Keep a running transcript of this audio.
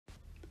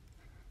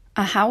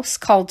A house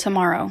called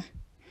tomorrow.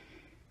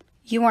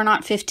 You are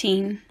not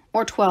 15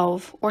 or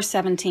 12 or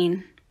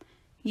 17.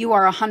 You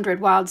are 100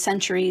 wild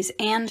centuries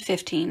and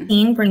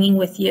 15. Bringing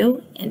with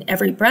you in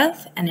every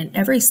breath and in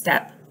every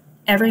step,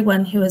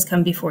 everyone who has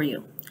come before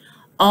you,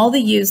 all the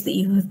yous that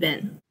you have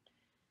been.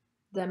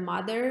 The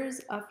mothers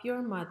of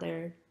your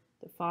mother,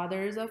 the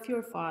fathers of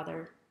your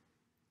father.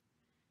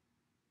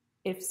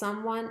 If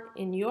someone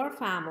in your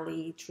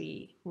family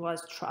tree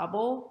was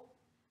trouble,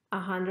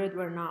 100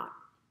 were not.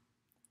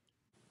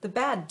 The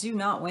bad do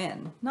not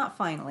win, not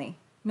finally,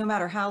 no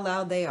matter how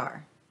loud they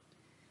are.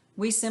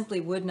 We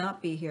simply would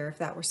not be here if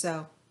that were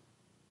so.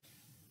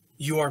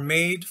 You are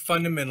made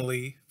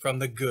fundamentally from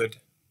the good.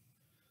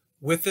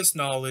 With this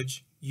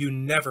knowledge, you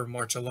never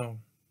march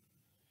alone.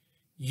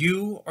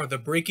 You are the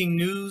breaking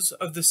news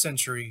of the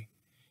century.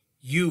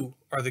 You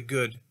are the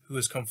good who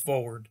has come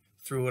forward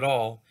through it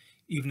all,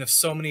 even if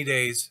so many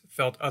days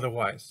felt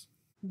otherwise.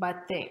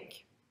 But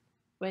think,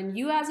 when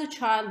you as a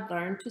child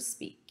learned to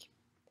speak,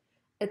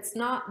 it's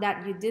not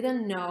that you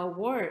didn't know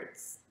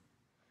words.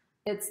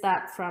 It's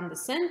that from the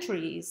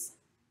centuries,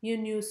 you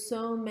knew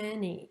so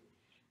many,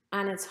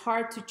 and it's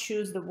hard to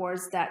choose the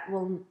words that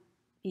will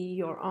be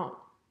your own.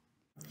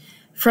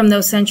 From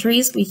those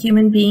centuries, we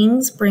human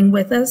beings bring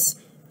with us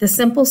the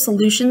simple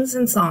solutions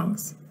and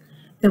songs,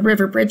 the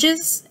river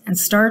bridges and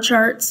star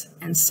charts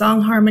and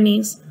song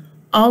harmonies,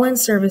 all in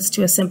service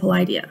to a simple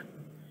idea,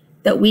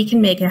 that we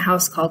can make a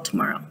house called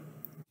tomorrow.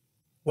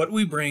 What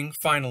we bring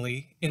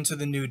finally into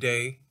the new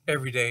day,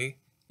 every day,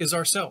 is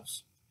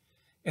ourselves.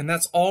 And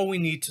that's all we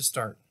need to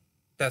start.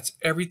 That's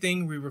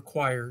everything we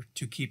require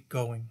to keep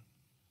going.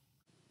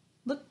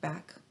 Look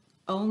back,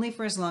 only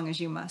for as long as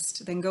you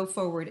must, then go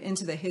forward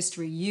into the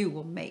history you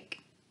will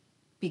make.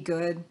 Be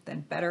good,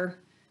 then better.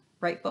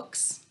 Write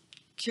books.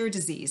 Cure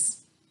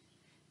disease.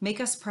 Make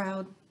us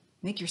proud.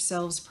 Make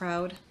yourselves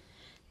proud.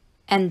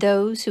 And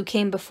those who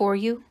came before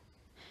you,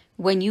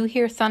 when you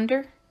hear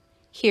thunder,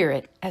 hear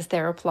it as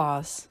their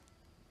applause.